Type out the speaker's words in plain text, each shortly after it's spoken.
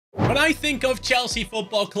When I think of Chelsea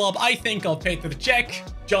Football Club, I think of Petr Cech,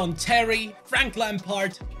 John Terry, Frank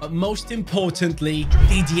Lampard, but most importantly,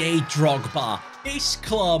 Didier Drogba. This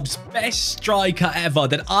club's best striker ever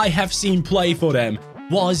that I have seen play for them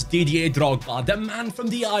was Didier Drogba, the man from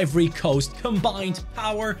the Ivory Coast. Combined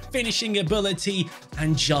power, finishing ability,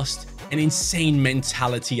 and just an insane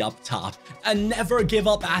mentality up top. A never give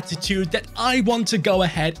up attitude that I want to go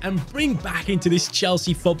ahead and bring back into this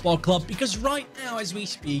Chelsea Football Club, because right now as we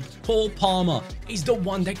speak, Cole Palmer is the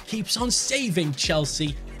one that keeps on saving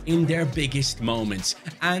Chelsea in their biggest moments.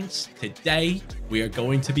 And today we are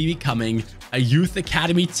going to be becoming a youth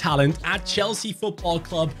academy talent at Chelsea Football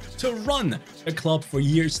Club to run the club for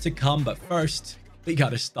years to come. But first, we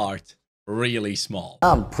gotta start really small.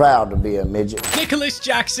 I'm proud to be a midget. Nicholas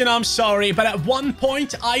Jackson, I'm sorry, but at one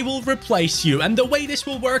point I will replace you. And the way this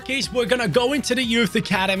will work is we're gonna go into the youth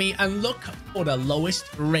academy and look for the lowest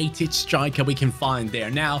rated striker we can find there.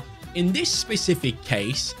 Now, in this specific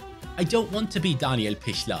case, I don't want to be Daniel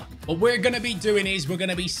Pichler. What we're going to be doing is we're going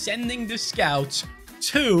to be sending the scouts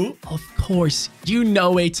to, of course, you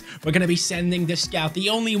know it, we're going to be sending the scout, the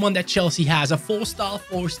only one that Chelsea has, a four-star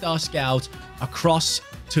scout, across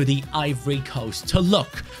to the Ivory Coast to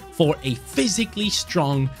look for a physically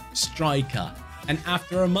strong striker. And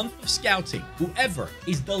after a month of scouting, whoever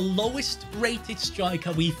is the lowest rated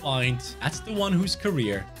striker we find, that's the one whose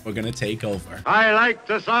career we're going to take over. I like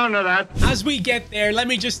the sound of that. As we get there, let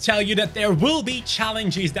me just tell you that there will be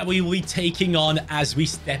challenges that we will be taking on as we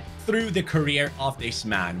step through the career of this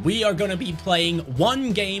man. We are going to be playing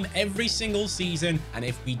one game every single season, and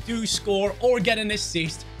if we do score or get an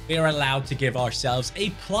assist, we are allowed to give ourselves a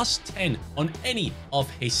 +10 on any of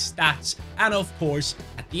his stats. And of course,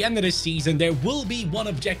 at the end of the season, there will be one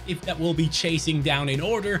objective that we'll be chasing down in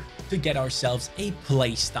order to get ourselves a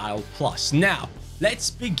playstyle plus. Now,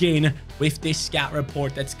 let's begin with this scout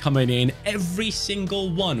report that's coming in. Every single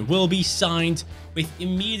one will be signed with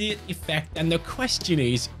immediate effect, and the question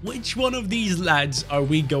is, which one of these lads are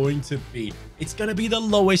we going to be? It's going to be the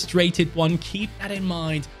lowest rated one. Keep that in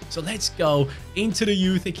mind. So let's go into the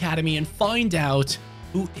youth academy and find out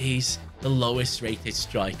who is the lowest rated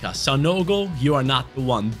striker. Sanogo, you are not the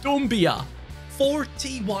one. Doumbia,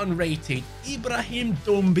 41 rated. Ibrahim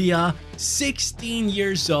Doumbia, 16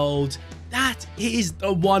 years old. That is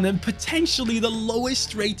the one, and potentially the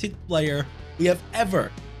lowest rated player we have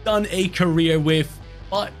ever done a career with.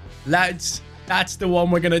 But lads, that's the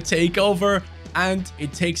one we're gonna take over, and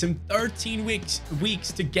it takes him 13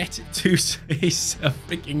 weeks to get to his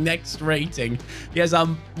freaking next rating. He has a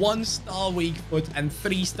 1-star weak foot and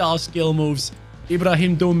 3-star skill moves.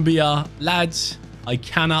 Ibrahim Doumbia, lads, I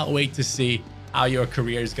cannot wait to see how your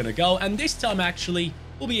career is gonna go. And this time, actually,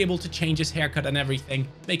 we'll be able to change his haircut and everything,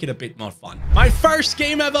 make it a bit more fun. My first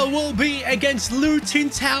game ever will be against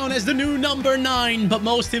Luton Town as the new number 9. But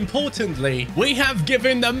most importantly, we have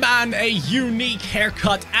given the man a unique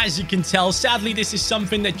haircut, as you can tell. Sadly, this is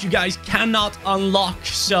something that you guys cannot unlock.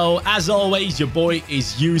 So as always, your boy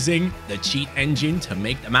is using the cheat engine to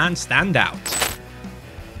make the man stand out.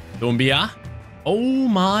 Doumbia. Oh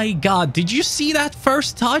my God. Did you see that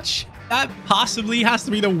first touch? That possibly has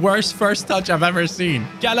to be the worst first touch I've ever seen.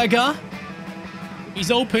 Gallagher.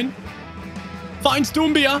 He's open. Finds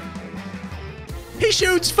Doumbia. He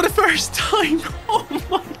shoots for the first time. Oh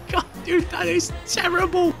my God, dude, that is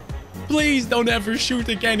terrible. Please don't ever shoot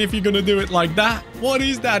again if you're going to do it like that. What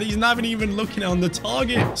is that? He's not even looking on the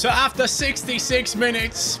target. So after 66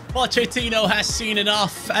 minutes, Pochettino has seen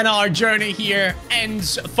enough, and our journey here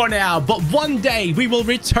ends for now. But one day we will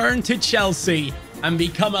return to Chelsea and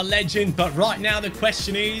become a legend. But right now the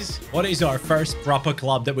question is, what is our first proper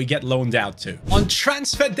club that we get loaned out to? On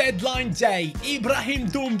transfer deadline day, Ibrahim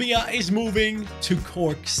Doumbia is moving to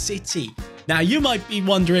Cork City. Now you might be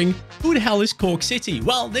wondering, who the hell is Cork City?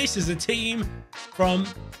 Well, this is a team from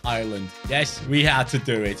Ireland. Yes, we had to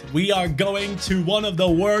do it. We are going to one of the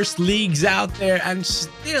worst leagues out there, and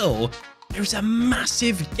still there's a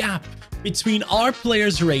massive gap between our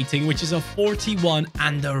players' rating, which is a 41,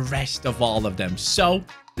 and the rest of all of them. So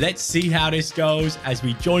let's see how this goes as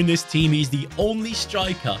we join this team. He's the only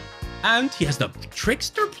striker, and he has the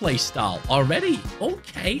trickster playstyle already.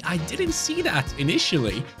 Okay, I didn't see that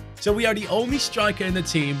initially. So we are the only striker in the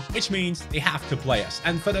team, which means they have to play us.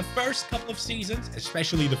 And for the first couple of seasons,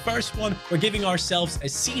 especially the first one, we're giving ourselves a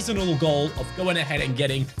seasonal goal of going ahead and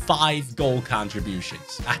getting 5 goal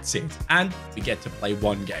contributions. That's it. And we get to play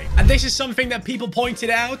 1 game. And this is something that people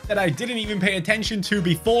pointed out that I didn't even pay attention to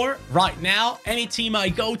before. Right now, any team I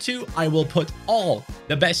go to, I will put all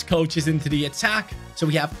the best coaches into the attack. So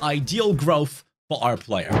we have ideal growth for our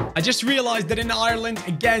player. I just realized that in Ireland,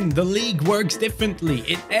 again, the league works differently.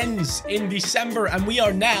 It ends in December, and we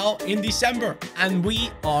are now in December, and we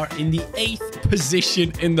are in the 8th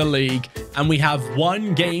position in the league, and we have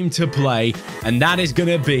one game to play, and that is going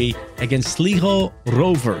to be against Sligo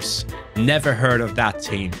Rovers. Never heard of that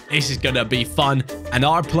team. This is going to be fun, and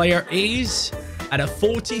our player is at a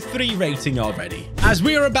 43 rating already. As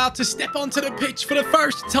we are about to step onto the pitch for the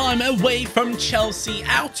first time away from Chelsea,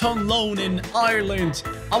 out on loan in Ireland,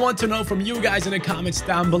 I want to know from you guys in the comments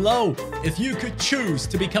down below, if you could choose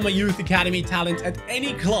to become a youth academy talent at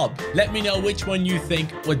any club, let me know which one you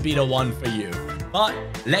think would be the one for you. But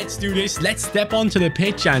let's do this. Let's step onto the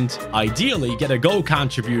pitch and ideally get a goal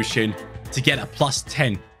contribution to get a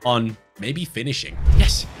 +10 on maybe finishing.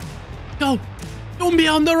 Yes. Go. Don't be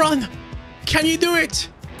on the run. Can you do it?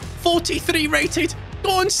 43 rated. Go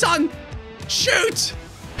on, son. Shoot.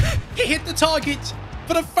 He hit the target.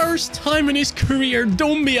 For the first time in his career,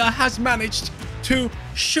 Dumbia has managed to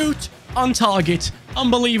shoot on target.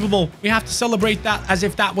 Unbelievable. We have to celebrate that as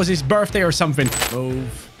if that was his birthday or something.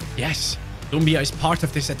 Move. Yes. Dumbia is part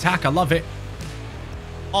of this attack. I love it.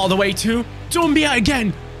 All the way to Dumbia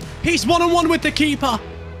again. He's one-on-one with the keeper.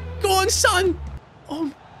 Go on, son.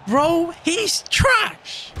 Oh, bro, he's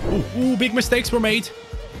trash. Ooh, big mistakes were made.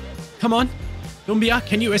 Come on. Dumbia,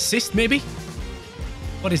 can you assist maybe?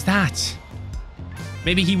 What is that?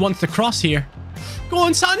 Maybe he wants to cross here. Go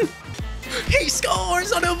on, son. He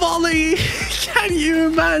scores on a volley. Can you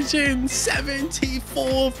imagine?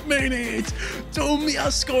 74th minute.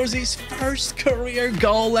 Dumbia scores his first career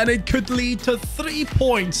goal, and it could lead to 3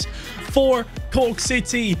 points for Cork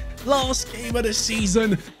City. Last game of the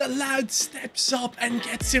season, the lad steps up and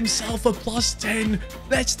gets himself a +10.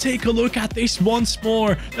 Let's take a look at this once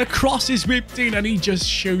more. The cross is whipped in and he just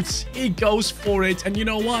shoots. He goes for it. And you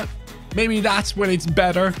know what? Maybe that's when it's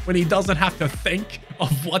better, when he doesn't have to think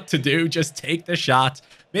of what to do. Just take the shot.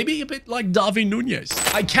 Maybe a bit like David Nunez.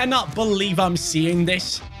 I cannot believe I'm seeing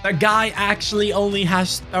this. The guy actually only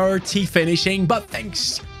has 30 finishing, but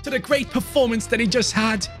thanks to the great performance that he just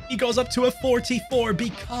had, he goes up to a 44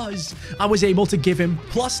 because I was able to give him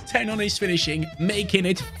 +10 on his finishing, making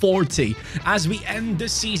it 40. As we end the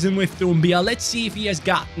season with Dumbia, let's see if he has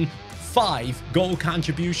gotten 5 goal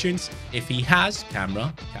contributions. If he has,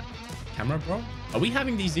 camera, bro? Are we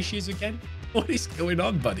having these issues again? What is going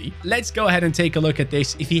on, buddy? Let's go ahead and take a look at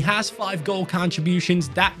this. If he has 5 goal contributions,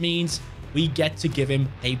 that means we get to give him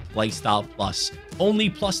a playstyle plus. Only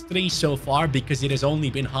 +3 so far because it has only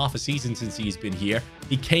been half a season since he's been here.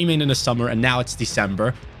 He came in the summer and now it's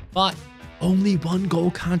December, but only 1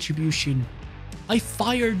 goal contribution. I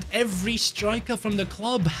fired every striker from the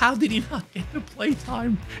club. How did he not get the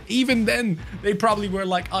playtime? Even then, they probably were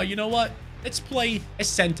like, oh, you know what? Let's play a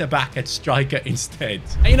centre-back at striker instead.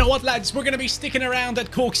 And you know what, lads? We're going to be sticking around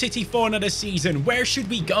at Cork City for another season. Where should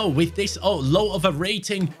we go with this low of a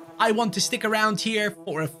rating? I want to stick around here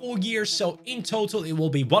for a full year, so in total it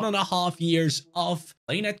will be 1.5 years of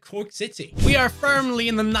playing at Cork City. We are firmly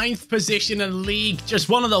in the 9th position in the league, just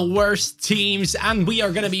one of the worst teams, and we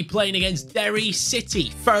are going to be playing against Derry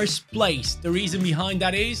City, first place. The reason behind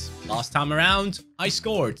that is, last time around, I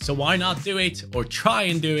scored, so why not do it, or try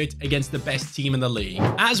and do it, against the best team in the league.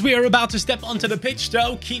 As we are about to step onto the pitch,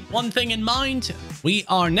 though, keep one thing in mind. We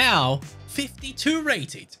are now 52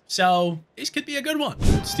 rated, so this could be a good one.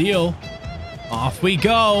 Good steal. Off we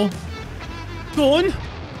go. Go on.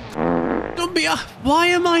 Dumbia. Why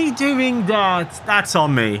am I doing that? That's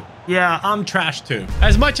on me. Yeah, I'm trash too.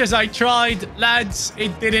 As much as I tried, lads,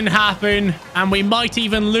 it didn't happen. And we might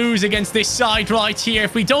even lose against this side right here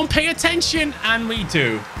if we don't pay attention. And we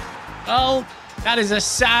do. Well, that is a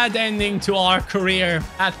sad ending to our career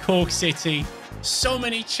at Cork City. So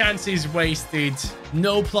many chances wasted.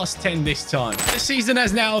 No +10 this time. The season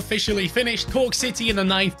has now officially finished. Cork City in the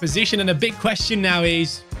 9th position. And the big question now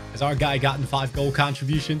is, has our guy gotten 5 goal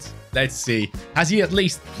contributions? Let's see. Has he at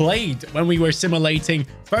least played when we were simulating?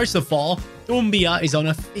 First of all, Dumbia is on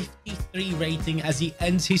a 53 rating as he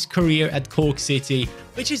ends his career at Cork City,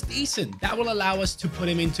 which is decent. That will allow us to put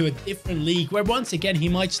him into a different league where once again he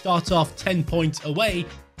might start off 10 points away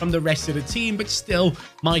from the rest of the team, but still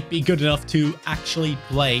might be good enough to actually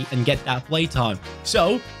play and get that play time.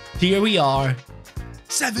 So here we are.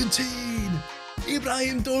 17.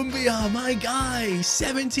 Ibrahim Dumbia, my guy.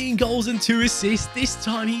 17 goals and 2 assists. This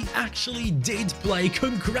time he actually did play.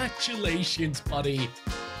 Congratulations, buddy.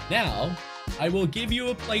 Now, I will give you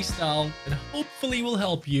a playstyle that hopefully will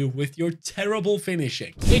help you with your terrible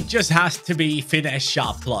finishing. It just has to be finesse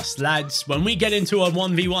shot plus, lads. When we get into a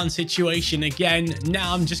 1v1 situation again,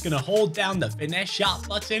 now I'm just going to hold down the finesse shot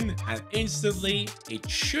button and instantly it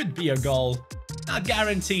should be a goal. Not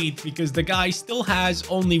guaranteed, because the guy still has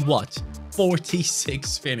only what?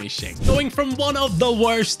 46 finishing. Going from one of the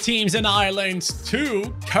worst teams in Ireland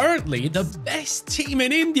to currently the best team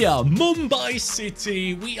in India, Mumbai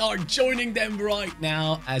City. We are joining them right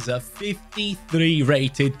now as a 53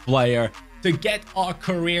 rated player to get our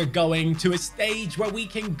career going to a stage where we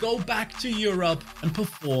can go back to Europe and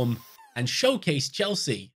perform and showcase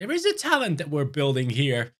Chelsea. There is a talent that we're building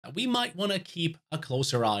here that we might want to keep a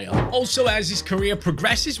closer eye on. Also, as his career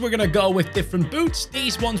progresses, we're going to go with different boots.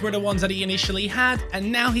 These ones were the ones that he initially had,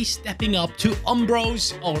 and now he's stepping up to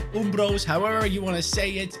Umbros or Umbros, however you want to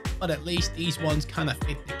say it, but at least these ones kind of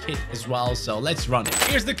fit the kit as well, so let's run it.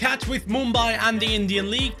 Here's the catch with Mumbai and the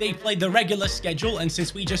Indian League. They played the regular schedule, and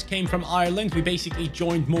since we just came from Ireland, we basically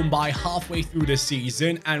joined Mumbai halfway through the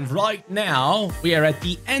season, and right now we are at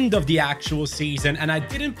the end of the actual season, and I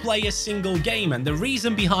didn't play a single game, and the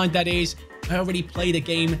reason behind that is I already played a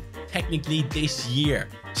game technically this year,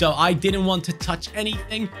 so I didn't want to touch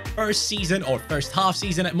anything. First season or first half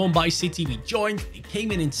season at Mumbai City, we joined, they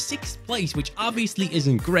came in 6th place, which obviously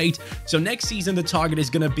isn't great. So next season the target is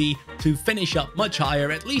going to be to finish up much higher,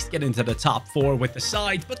 at least get into the top 4 with the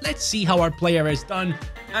side. But let's see how our player has done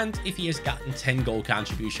and if he has gotten 10 goal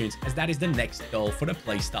contributions, as that is the next goal for the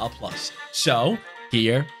Playstyle Plus. So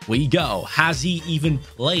here we go. Has he even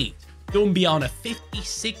played? Doumbia on a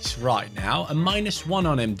 56 right now, a -1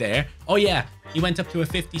 on him there. Oh yeah, he went up to a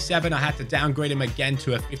 57. I had to downgrade him again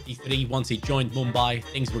to a 53 once he joined Mumbai.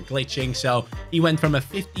 Things were glitching, so he went from a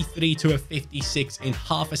 53 to a 56 in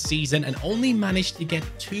half a season and only managed to get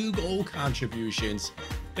 2 goal contributions,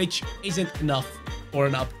 which isn't enough for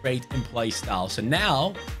an upgrade in play style. So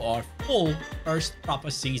now for our full first proper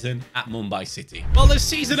season at Mumbai City. Well, the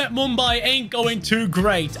season at Mumbai ain't going too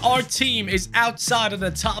great. Our team is outside of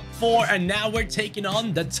the top 4, and now we're taking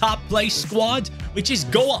on the top place squad, which is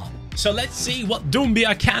Goa. So let's see what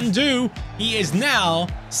Doumbia can do. He is now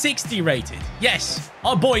 60 rated. Yes,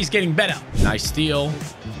 our boy's getting better. Nice steal.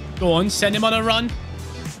 Go on, send him on a run.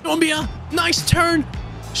 Doumbia, nice turn.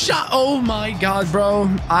 Shot. Oh my god, bro.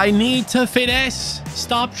 I need to finesse.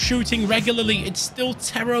 Stop shooting regularly. It's still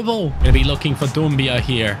terrible. Gonna be looking for Doumbia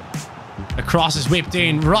here. The cross is whipped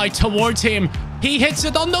in right towards him. He hits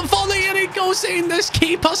it on the volley and it goes in. This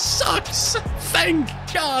keeper sucks. Thank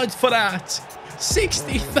God for that.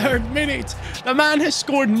 63rd minute. The man has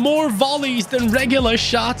scored more volleys than regular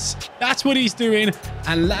shots. That's what he's doing.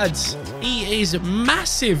 And lads, he is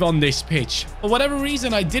massive on this pitch. For whatever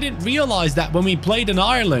reason, I didn't realize that when we played in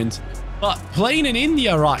Ireland. But playing in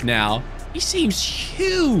India right now, he seems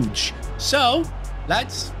huge. So,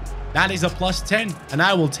 lads, that is a +10. And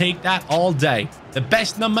I will take that all day. The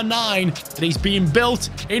best number 9 that he's being built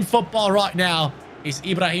in football right now is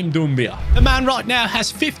Ibrahim Doumbia. The man right now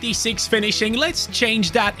has 56 finishing. Let's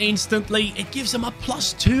change that instantly. It gives him a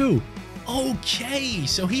 +2. Okay,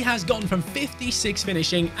 so he has gone from 56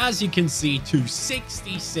 finishing, as you can see, to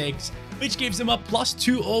 66, which gives him a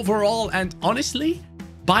 +2 overall. And honestly,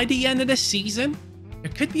 by the end of the season,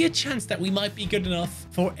 there could be a chance that we might be good enough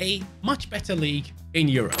for a much better league in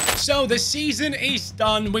Europe. So the season is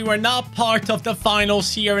done. We were not part of the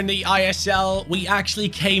finals here in the ISL. We actually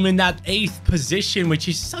came in that 8th position, which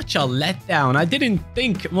is such a letdown. I didn't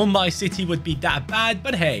think Mumbai City would be that bad,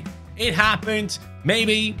 but hey, it happened.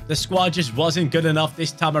 Maybe the squad just wasn't good enough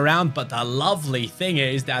this time around, but the lovely thing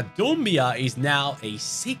is that Doumbia is now a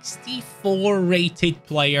 64 rated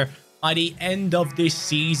player by the end of this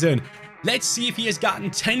season. Let's see if he has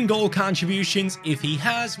gotten 10 goal contributions. If he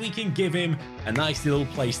has, we can give him a nice little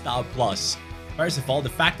playstyle plus. First of all, the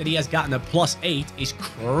fact that he has gotten a +8 is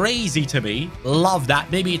crazy to me. Love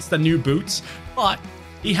that. Maybe it's the new boots, but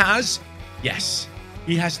he has, yes,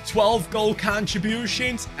 he has 12 goal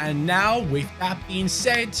contributions. And now, with that being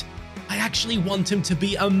said, I actually want him to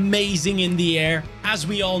be amazing in the air. As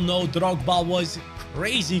we all know, Drogba was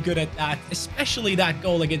crazy good at that, especially that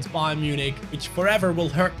goal against Bayern Munich, which forever will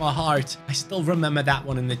hurt my heart. I still remember that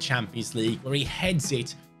one in the Champions League where he heads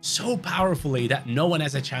it so powerfully that no one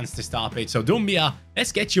has a chance to stop it. So Doumbia,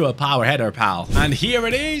 let's get you a power header, pal. And here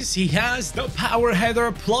it is. He has the power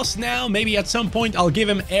header plus now. Maybe at some point I'll give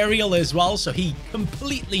him aerial as well, so he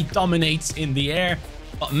completely dominates in the air.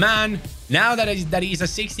 But man, now that he's a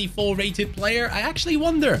 64 rated player, I actually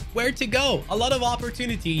wonder where to go. A lot of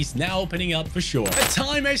opportunities now opening up for sure. The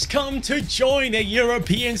time has come to join a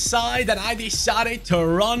European side, and I decided to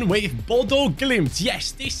run with Bodo Glimt.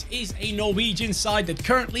 Yes, this is a Norwegian side that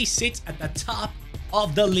currently sits at the top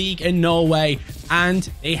of the league in Norway, and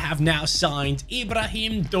they have now signed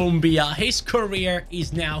Ibrahim Doumbia. His career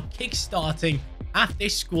is now kickstarting at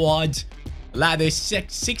this squad. Lad is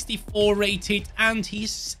 64 rated, and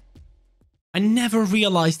he's I never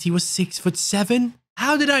realized he was 6'7".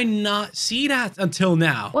 How did I not see that until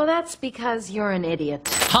now? Well, that's because you're an idiot.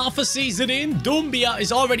 Half a season in, Dumbia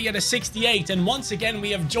is already at a 68, and once again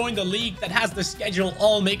we have joined a league that has the schedule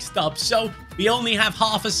all mixed up. So we only have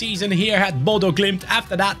half a season here at Bodo Glimt.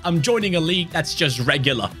 After that, I'm joining a league that's just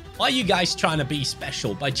regular. Why are you guys trying to be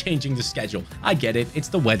special by changing the schedule? I get it, it's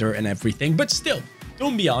the weather and everything, but still,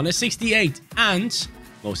 Dumbia on a 68, and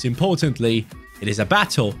most importantly, it is a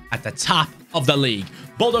battle at the top of the league.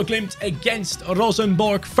 Bodo Glimt against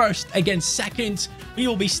Rosenborg, first against second. We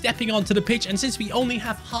will be stepping onto the pitch, and since we only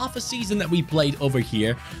have half a season that we played over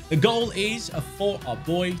here, the goal is for our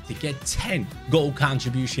boy to get 10 goal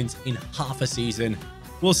contributions in half a season.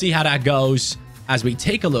 We'll see how that goes as we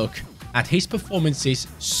take a look at his performances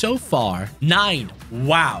so far. 9.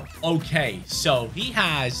 Wow. Okay, so he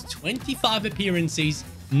has 25 appearances,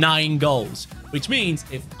 9 goals, which means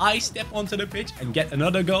if I step onto the pitch and get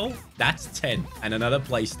another goal, that's 10 and another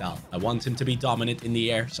playstyle. I want him to be dominant in the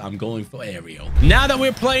air, so I'm going for aerial. Now that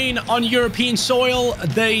we're playing on European soil,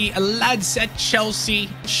 the lads at Chelsea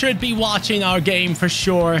should be watching our game for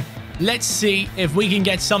sure. Let's see if we can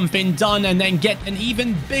get something done and then get an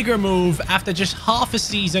even bigger move after just half a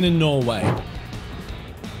season in Norway.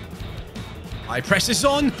 I press this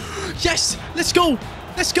on. Yes, let's go.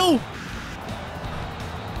 Let's go.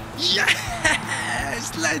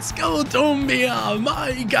 Yes, let's go, Dumbia.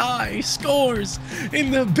 My guy scores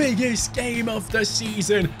in the biggest game of the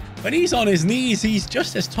season. When he's on his knees, he's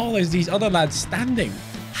just as tall as these other lads standing.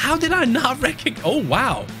 How did I not recognize? Oh,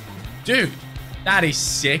 wow. Dude, that is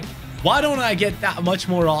sick. Why don't I get that much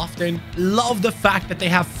more often? Love the fact that they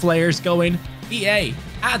have flares going. EA,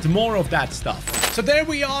 add more of that stuff. So there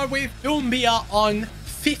we are with Dumbia on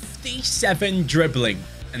 57 dribbling.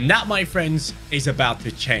 And that, my friends, is about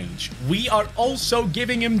to change. We are also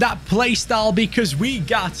giving him that playstyle because we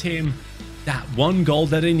got him that one goal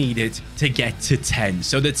that he needed to get to 10.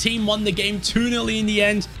 So the team won the game 2-0 in the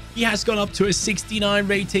end. He has gone up to a 69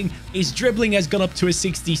 rating. His dribbling has gone up to a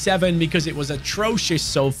 67 because it was atrocious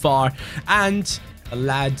so far. And the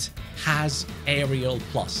lad has aerial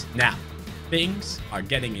plus. Now, things are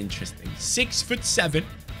getting interesting. 6'7",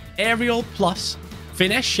 aerial plus,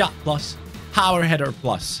 finesse shot plus, power header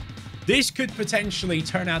plus. This could potentially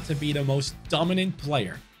turn out to be the most dominant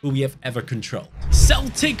player who we have ever controlled.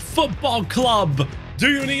 Celtic Football Club. Do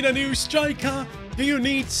you need a new striker? Do you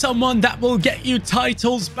need someone that will get you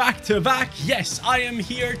titles back to back? Yes, I am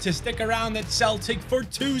here to stick around at Celtic for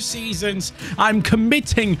 2 seasons. I'm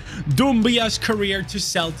committing Dumbia's career to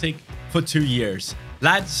Celtic for 2 years.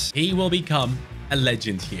 Lads, he will become a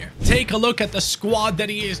legend here. Take a look at the squad that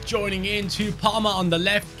he is joining into. Palmer on the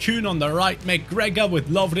left, Kuhn on the right, McGregor with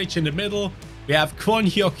Lovric in the middle. We have Kwon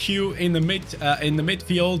Hyuk in the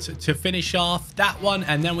midfield to finish off that one,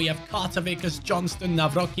 and then we have Kartavikas, Johnston,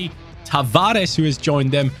 Navroki, Tavares who has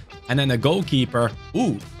joined them, and then a goalkeeper.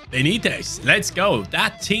 Ooh, Benitez. Let's go.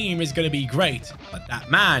 That team is going to be great, but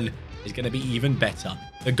that man is going to be even better.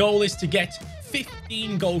 The goal is to get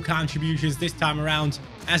 15 goal contributions this time around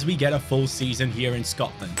as we get a full season here in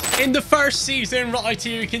Scotland. In the first season right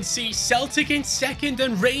here, you can see Celtic in second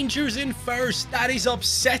and Rangers in first. That is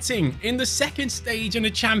upsetting. In the second stage in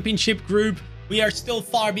the championship group, we are still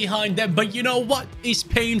far behind them, but you know what is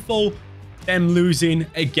painful? Them losing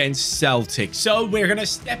against Celtic. So we're going to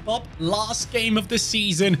step up, last game of the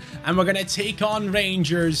season, and we're going to take on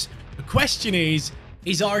Rangers. The question is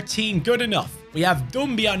our team good enough? We have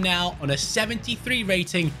Dumbia now on a 73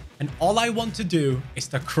 rating, and all I want to do is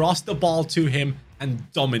to cross the ball to him and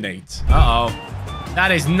dominate. Uh-oh.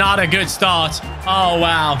 That is not a good start. Oh,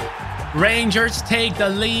 wow. Rangers take the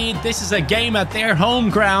lead. This is a game at their home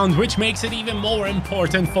ground, which makes it even more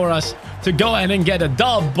important for us to go ahead and get a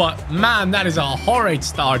dub. But, man, that is a horrid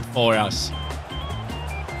start for us.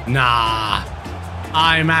 Nah.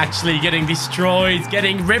 I'm actually getting destroyed,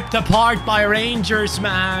 getting ripped apart by Rangers,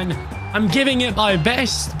 man. I'm giving it my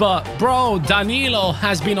best, but bro, Danilo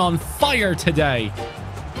has been on fire today.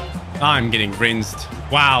 I'm getting rinsed.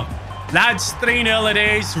 Wow. Lads, 3-0 it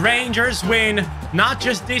is. Rangers win not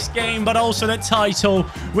just this game, but also the title,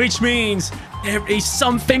 which means there is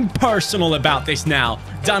something personal about this now.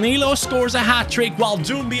 Danilo scores a hat-trick while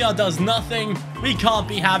Dumbia does nothing. We can't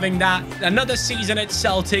be having that. Another season at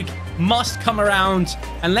Celtic must come around.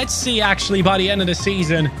 And let's see, actually, by the end of the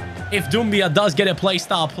season, if Dumbia does get a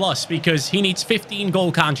playstyle plus, because he needs 15 goal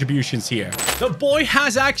contributions here. The boy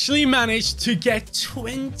has actually managed to get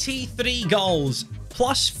 23 goals,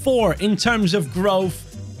 plus 4 in terms of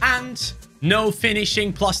growth, and no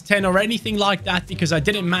finishing plus 10 or anything like that, because I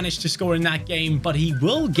didn't manage to score in that game, but he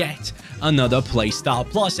will get another playstyle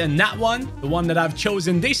plus. And that one, the one that I've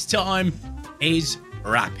chosen this time, is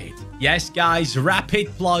Rapid. Yes, guys, Rapid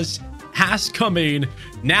Plus has come in.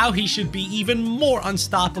 Now he should be even more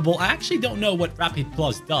unstoppable. I actually don't know what Rapid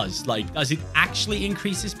Plus does. Like, does it actually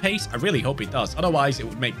increase his pace? I really hope it does. Otherwise, it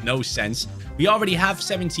would make no sense. We already have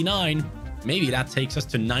 79. Maybe that takes us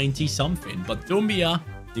to 90 something. But Doumbia,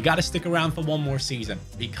 you got to stick around for one more season.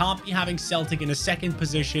 We can't be having Celtic in a second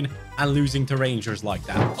position and losing to Rangers like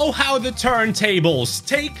that. Oh, how the turntables.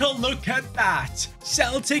 Take a look at that.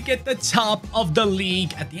 Celtic at the top of the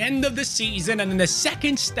league at the end of the season, and in the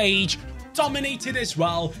second stage, dominated as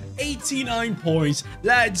well. 89 points.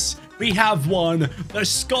 Lads, we have won the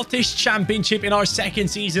Scottish Championship in our second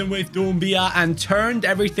season with Doumbia and turned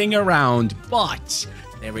everything around. But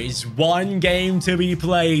there is one game to be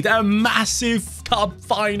played, a massive cup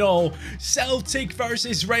final. Celtic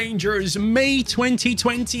versus Rangers, May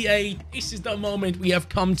 2028. This is the moment we have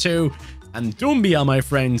come to. And Doumbia, my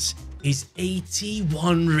friends, is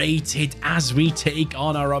 81 rated as we take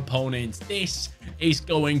on our opponents. This is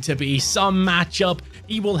going to be some matchup.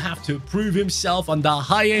 He will have to prove himself on the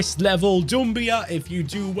highest level. Doumbia, if you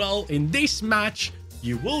do well in this match,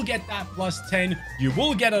 you will get that +10. You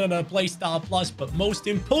will get another playstyle plus, but most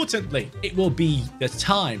importantly, it will be the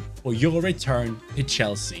time for your return to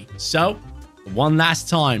Chelsea. So, one last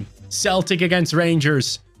time, Celtic against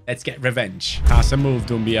Rangers. Let's get revenge. Pass and move,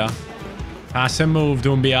 Doumbia. Pass and move,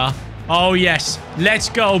 Doumbia. Oh, yes. Let's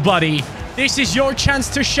go, buddy. This is your chance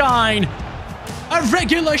to shine. A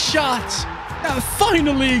regular shot that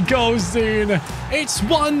finally goes in. It's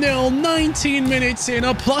 1-0, 19 minutes in.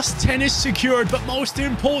 A +10 is secured, but most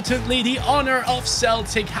importantly, the honor of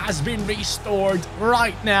Celtic has been restored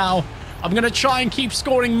right now. I'm going to try and keep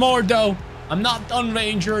scoring more, though. I'm not done,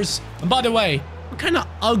 Rangers. And by the way, what kind of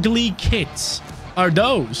ugly kits are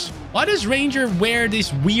those? Why does Ranger wear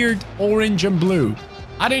this weird orange and blue?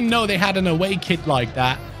 I didn't know they had an away kit like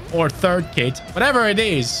that. Or third kit. Whatever it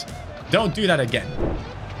is. Don't do that again.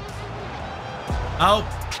 Oh.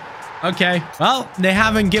 Okay. Well, they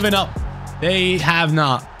haven't given up. They have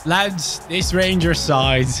not. Lads, this Ranger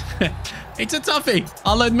side. It's a toughie.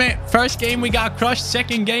 I'll admit. First game we got crushed.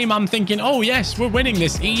 Second game I'm thinking, oh yes, we're winning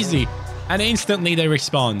this easy. And instantly they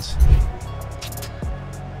respond.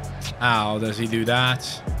 How does he do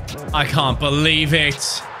that? I can't believe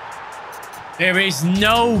it. There is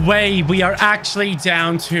no way we are actually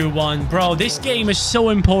down 2-1. Bro, this game is so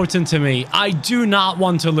important to me. I do not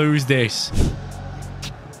want to lose this.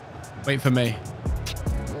 Wait for me.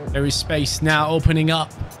 There is space now opening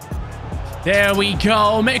up. There we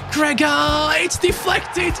go. McGregor. It's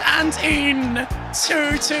deflected and in.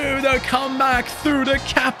 2-2. The comeback through the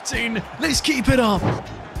captain. Let's keep it up.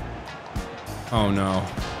 Oh, no.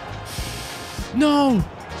 No.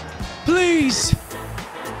 Please.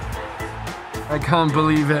 I can't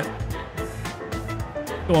believe it.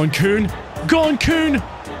 Go on, Kuhn. Go on, Kuhn.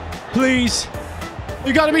 Please.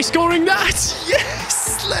 You gotta be scoring that.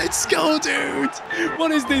 Yes. Let's go, dude.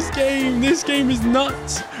 What is this game? This game is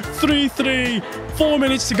nuts. 3-3. 4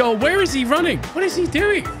 minutes to go. Where is he running? What is he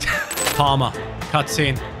doing? Palmer cuts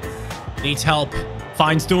in. Needs help.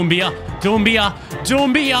 Finds Doumbia. Doumbia.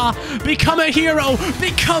 Doumbia. Become a hero.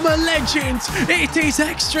 Become a legend. It is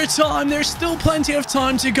extra time. There's still plenty of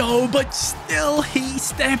time to go, but still he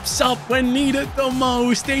steps up when needed the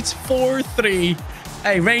most. It's 4-3.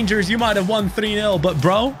 Hey, Rangers, you might have won 3-0, but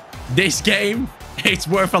bro, this game, it's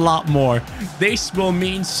worth a lot more. This will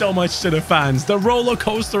mean so much to the fans. The roller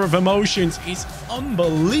coaster of emotions is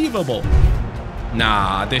unbelievable.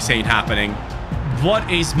 Nah, this ain't happening. What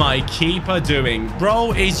is my keeper doing?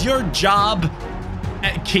 Bro, is your job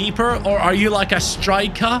a keeper, or are you like a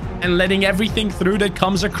striker and letting everything through that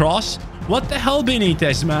comes across? What the hell,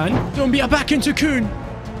 Benitez, man? Doumbia back into Kuhn.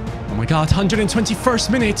 Oh my god,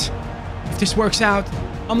 121st minute. If this works out,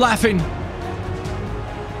 I'm laughing.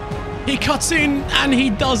 He cuts in and he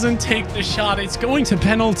doesn't take the shot. It's going to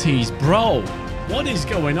penalties. Bro, what is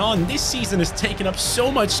going on? This season has taken up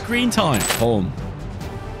so much screen time. Home.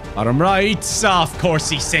 Bottom right. Of course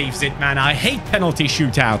he saves it, man. I hate penalty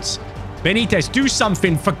shootouts. Benitez, do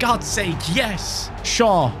something. For God's sake, yes.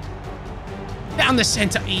 Shaw. Down the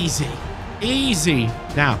center. Easy. Easy.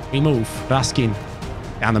 Now, we move. Raskin.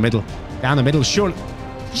 Down the middle. Down the middle. Sure.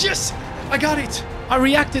 Yes! I got it. I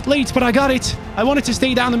reacted late, but I got it. I wanted to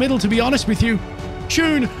stay down the middle, to be honest with you.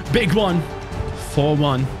 Kuhn. Big one.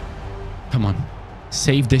 4-1. Come on.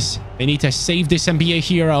 Save this. Benitez, save this and be a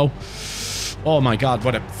hero. Oh my god,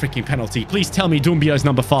 what a freaking penalty. Please tell me Doumbia is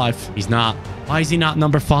number 5. He's not. Why is he not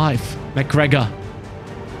number 5? McGregor.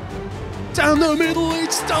 Down the middle,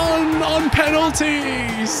 it's done on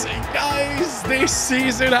penalties. Guys, this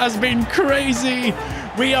season has been crazy.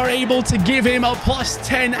 we are able to give him a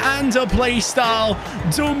 +10 and a playstyle.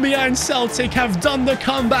 Doumbia and Celtic have done the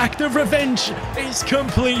comeback. The revenge is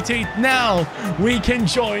completed. Now we can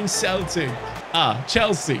join Celtic.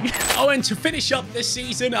 Chelsea. Oh, and to finish up this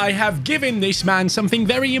season, I have given this man something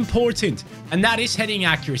very important, and that is heading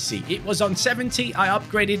accuracy. It was on 70. I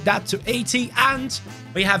upgraded that to 80, and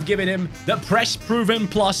we have given him the Press Proven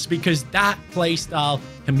Plus because that playstyle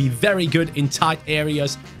can be very good in tight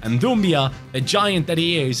areas, and Doumbia, the giant that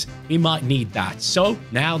he is, he might need that. So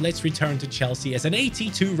now let's return to Chelsea as an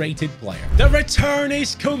 82 rated player. The return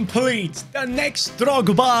is complete. The next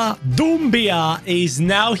Drogba, Doumbia, is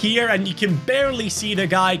now here, and you can barely see the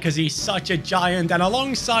guy because he's such a giant, and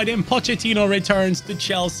alongside him, Pochettino returns to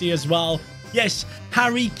Chelsea as well. Yes,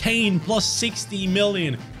 Harry Kane plus 60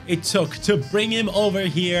 million it took to bring him over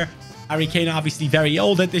here. Harry Kane obviously very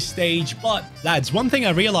old at this stage, but lads, one thing I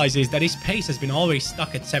realize is that his pace has been always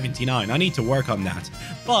stuck at 79. I need to work on that.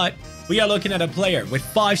 But we are looking at a player with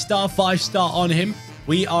 5-star on him.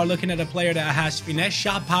 We are looking at a player that has finesse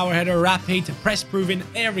shot, power header, rapid, press proven,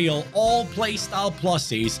 aerial, all playstyle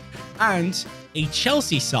pluses, and a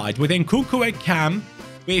Chelsea side with Nkunku at cam,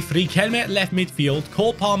 with Riquelme at left midfield,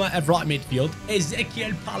 Cole Palmer at right midfield,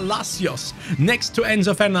 Ezequiel Palacios next to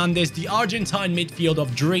Enzo Fernandez, the Argentine midfield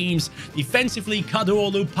of dreams. Defensively,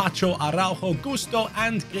 Kaduolu, Pacho, Araujo, Gusto,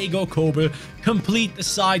 and Gregor Kobel complete the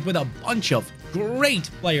side with a bunch of great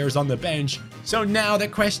players on the bench. So now the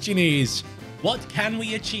question is, what can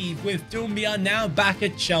we achieve with Doumbia now back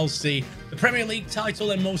at Chelsea? The Premier League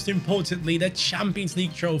title, and most importantly, the Champions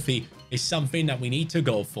League trophy, is something that we need to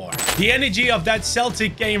go for. The energy of that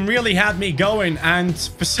Celtic game really had me going, and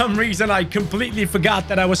for some reason I completely forgot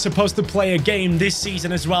that I was supposed to play a game this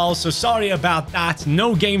season as well, so sorry about that.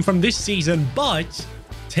 No game from this season, but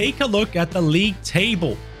take a look at the league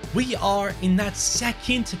table. We are in that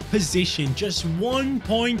second position, just 1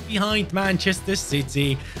 point behind Manchester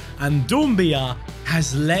City, and Doumbia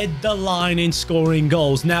has led the line in scoring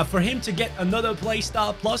goals. Now, for him to get another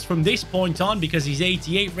playstyle plus from this point on, because he's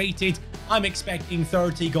 88 rated, I'm expecting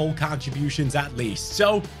 30 goal contributions at least.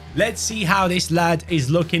 So let's see how this lad is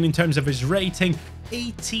looking in terms of his rating.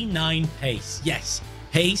 89 pace. Yes,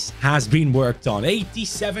 pace has been worked on.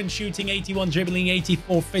 87 shooting, 81 dribbling,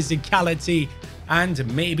 84 physicality.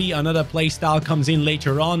 And maybe another playstyle comes in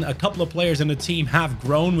later on. A couple of players in the team have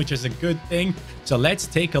grown, which is a good thing. So let's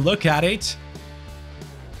take a look at it.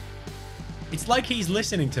 It's like he's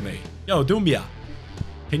listening to me. Yo, Doumbia,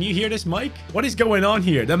 can you hear this mic? What is going on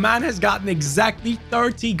here? The man has gotten exactly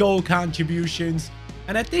 30 goal contributions.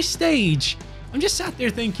 And at this stage, I'm just sat there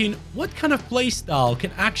thinking, what kind of playstyle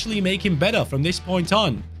can actually make him better from this point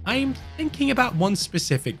on? I'm thinking about one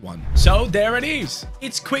specific one. So there it is.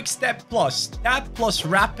 It's Quick Step Plus. That plus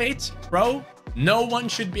Rapid. Bro, no one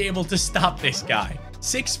should be able to stop this guy.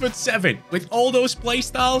 6'7" with all those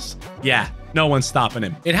playstyles. Yeah, no one's stopping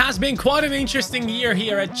him. It has been quite an interesting year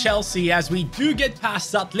here at Chelsea as we do get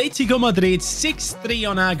past Atletico Madrid 6-3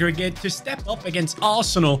 on aggregate to step up against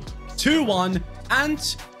Arsenal 2-1 and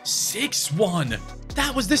 6-1.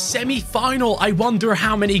 That was the semi-final. I wonder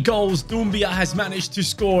how many goals Doumbia has managed to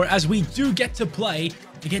score as we do get to play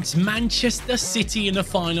against Manchester City in the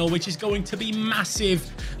final, which is going to be massive.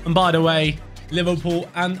 And by the way, Liverpool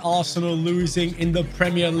and Arsenal losing in the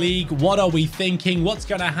Premier League. What are we thinking? What's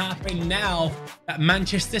going to happen now that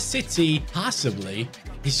Manchester City possibly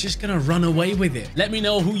is just going to run away with it? Let me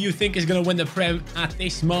know who you think is going to win the Prem at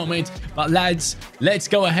this moment. But lads, let's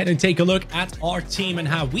go ahead and take a look at our team and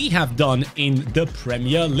how we have done in the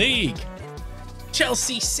Premier League.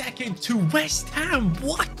 Chelsea second to West Ham.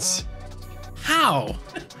 What? How?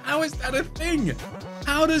 How is that a thing?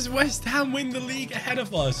 How does West Ham win the league ahead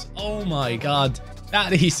of us? Oh my god,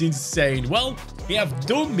 that is insane. Well, we have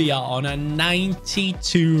Doumbia on a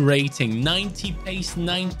 92 rating, 90 pace,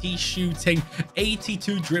 90 shooting,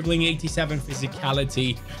 82 dribbling, 87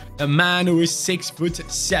 physicality. The man who is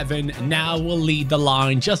 6'7" now will lead the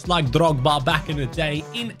line, just like Drogba back in the day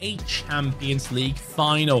in a Champions League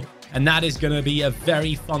final. And that is going to be a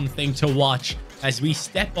very fun thing to watch as we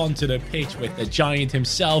step onto the pitch with the giant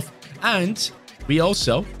himself. And we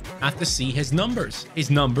also have to see his numbers. His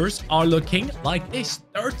numbers are looking like this: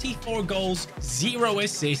 34 goals, 0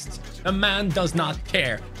 assists. The man does not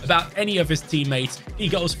care about any of his teammates. He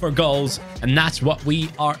goes for goals, and that's what we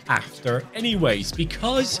are after anyways,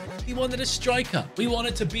 because we wanted a striker. We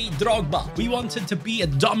wanted to be Drogba. We wanted to be a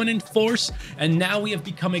dominant force, and now we have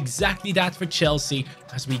become exactly that for Chelsea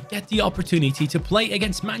as we get the opportunity to play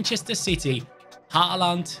against Manchester City.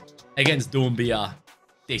 Haaland against Doumbia.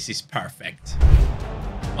 This is perfect.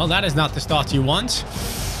 Well, that is not the start you want.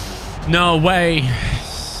 No way.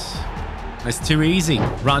 That's too easy.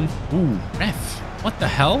 Run. Ooh, ref. What the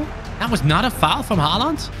hell? That was not a foul from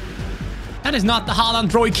Haaland? That is not the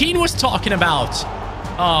Haaland Roy Keane was talking about.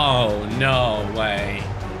 Oh, no way.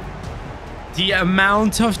 The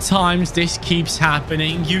amount of times this keeps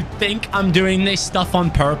happening. You'd think I'm doing this stuff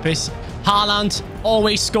on purpose. Haaland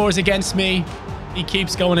always scores against me. He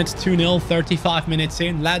keeps going. It's 2-0, 35 minutes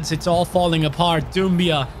in. Lads, it's all falling apart.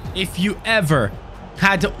 Doumbia, if you ever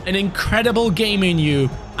had an incredible game in you,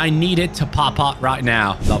 I need it to pop out right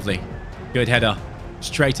now. Lovely. Good header.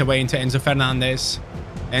 Straight away into Enzo Fernandez.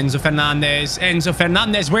 Enzo Fernandez. Enzo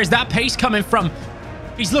Fernandez. Where's that pace coming from?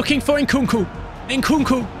 He's looking for Nkunku.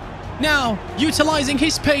 Nkunku. Now, utilizing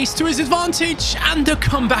his pace to his advantage. And the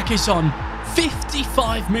comeback is on.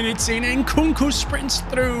 55 minutes in. Nkunku sprints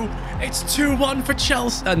through. It's 2-1 for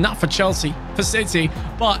Chelsea. Not for Chelsea. For City.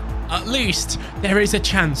 But at least there is a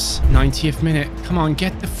chance. 90th minute. Come on,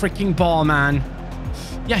 get the freaking ball, man.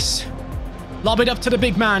 Yes. Lob it up to the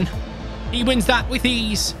big man. He wins that with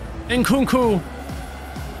ease. Nkunku.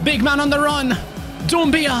 Big man on the run.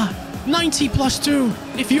 Doumbia.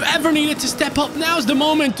 90+2. If you ever needed to step up, now's the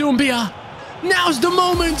moment, Doumbia. Now's the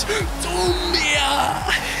moment. Doumbia.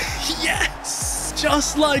 Yes.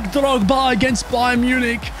 Just like Drogba against Bayern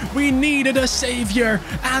Munich, we needed a savior.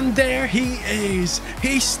 And there he is.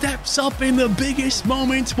 He steps up in the biggest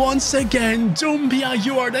moment once again. Doumbia,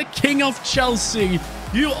 you are the king of Chelsea.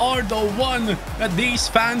 You are the one that these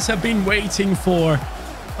fans have been waiting for.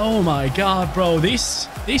 Oh my God, bro. This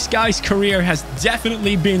guy's career has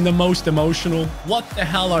definitely been the most emotional. What the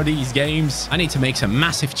hell are these games? I need to make some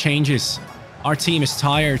massive changes. Our team is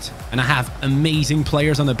tired, and I have amazing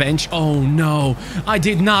players on the bench. Oh no, I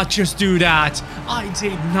did not just do that. I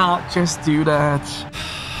did not just do that.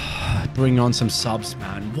 Bring on some subs,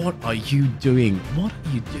 man. What are you doing? What are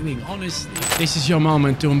you doing? Honestly, this is your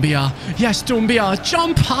moment, Doumbia. Yes, Doumbia,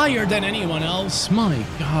 jump higher than anyone else. My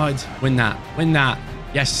God. Win that. Win that.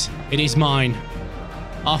 Yes, it is mine.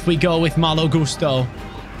 Off we go with Malo Gusto.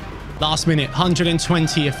 Last minute,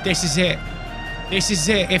 120th. This is it. This is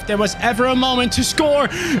it. If there was ever a moment to score,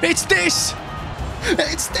 it's this.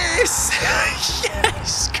 It's this.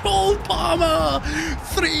 Yes, Cole Palmer.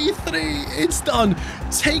 3-3. It's done.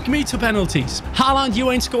 Take me to penalties. Haaland,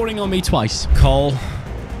 you ain't scoring on me twice. Cole,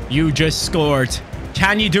 you just scored.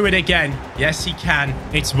 Can you do it again? Yes, he can.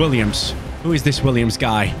 It's Williams. Who is this Williams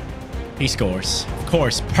guy? He scores. Of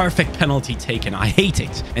course, perfect penalty taken. I hate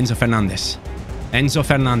it. Enzo Fernandez. Enzo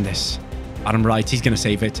Fernandez. Bottom right. He's going to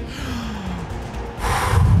save it.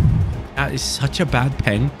 That is such a bad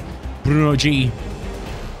pen. Bruno G.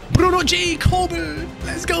 Bruno G. Kobel.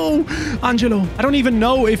 Let's go. Angelo. I don't even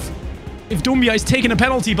know if Doumbia is taking a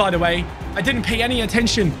penalty, by the way. I didn't pay any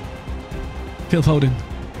attention. Phil Foden.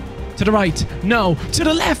 To the right. No. To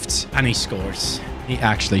the left. And he scores. He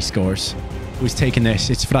actually scores. Who's taking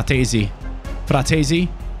this? It's Fratesi. Fratesi.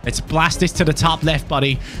 Let's blast this to the top left,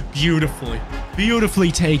 buddy. Beautifully.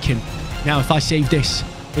 Beautifully taken. Now, if I save this,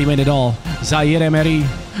 we win it all. Zaire Emery.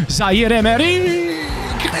 Zaire Emery.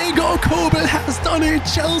 Gregor Kobel has done it.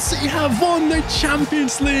 Chelsea have won the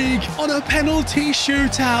Champions League on a penalty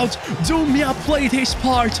shootout. Doumbia played his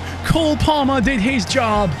part. Cole Palmer did his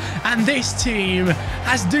job. And this team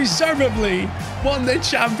has deservedly won the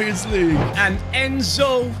Champions League. And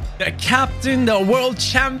Enzo, the captain, the world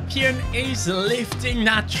champion, is lifting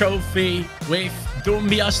that trophy with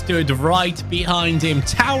Doumbia stood right behind him,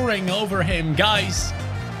 towering over him. Guys,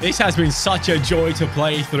 this has been such a joy to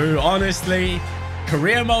play through, honestly.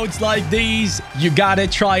 Career modes like these, you gotta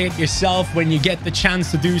try it yourself when you get the chance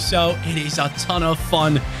to do so. It is a ton of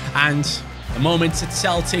fun, and the moments at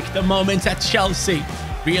Celtic, the moments at Chelsea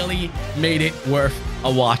really made it worth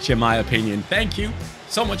a watch, in my opinion. Thank you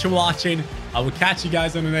so much for watching. I will catch you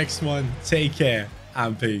guys on the next one. Take care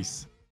and peace.